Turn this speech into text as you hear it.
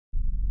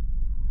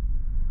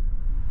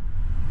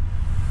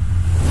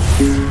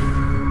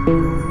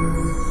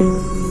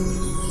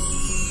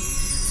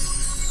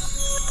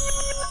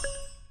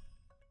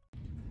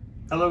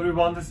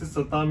everyone, this is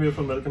Satam here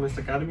from Alchemist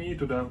Academy.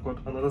 Today I've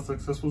got another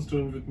successful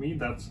student with me,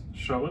 that's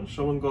Shravan.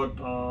 Shravan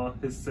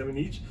got his 7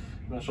 each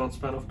in a short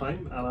span of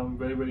time, and I'm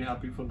very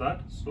happy for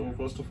that. So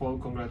first of all,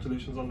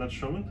 congratulations on that,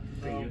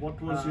 Shravan. What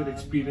was your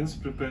experience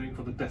preparing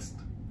for the test?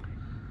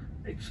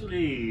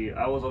 Actually,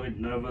 I was a bit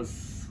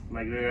nervous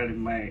regarding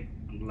my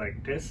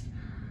test.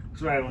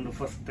 So I want to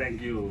first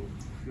thank you,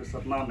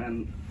 Satnam,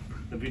 and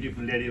the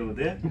beautiful lady over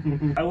there.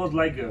 I was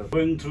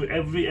going through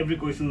every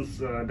questions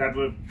that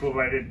were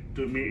provided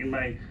to me in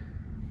my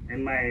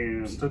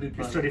study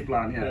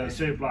plan. Yeah,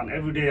 study plan.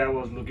 Every day I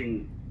was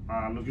looking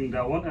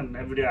that one, and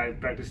every day I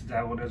practiced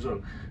that one as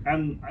well.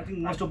 And I think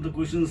most of the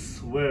questions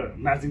were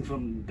matching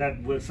from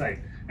that website,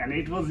 and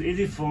it was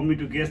easy for me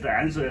to guess the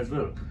answer as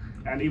well.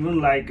 And even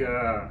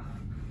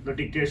the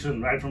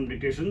dictation, right from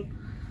dictation,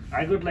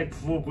 I got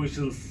 4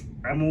 questions.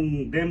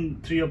 Among them,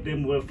 3 of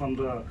them were from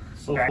the...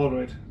 So,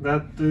 alright,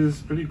 that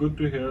is pretty good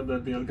to hear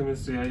that the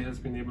Alchemist AI has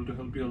been able to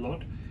help you a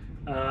lot.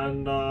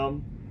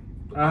 And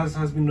as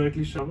has been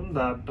rightly shown,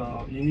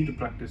 that you need to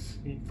practice.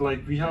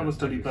 We have a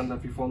study plan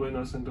that we follow in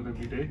our center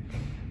every day,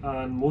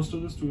 and most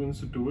of the students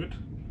who do it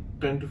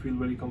tend to feel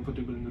very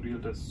comfortable in the real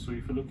test. So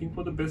if you're looking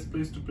for the best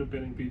place to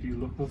prepare in PT,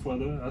 look no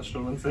further. As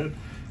Shravan said,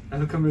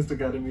 Alchemist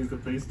Academy is the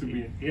place to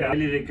be in. Yeah, I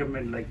really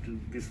recommend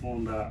this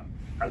one, the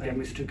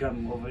Alchemist, to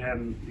come over here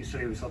and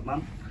study with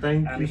Satnam.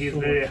 Thank you. And he's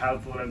very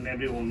helpful, and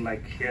everyone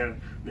here,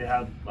 they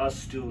help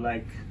us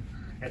to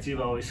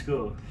achieve our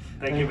school.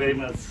 Thank you very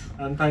much.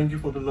 And thank you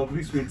for the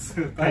lovely sweets.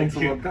 Thanks a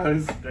lot,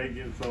 guys. Thank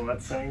you so much.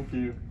 Thank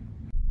you.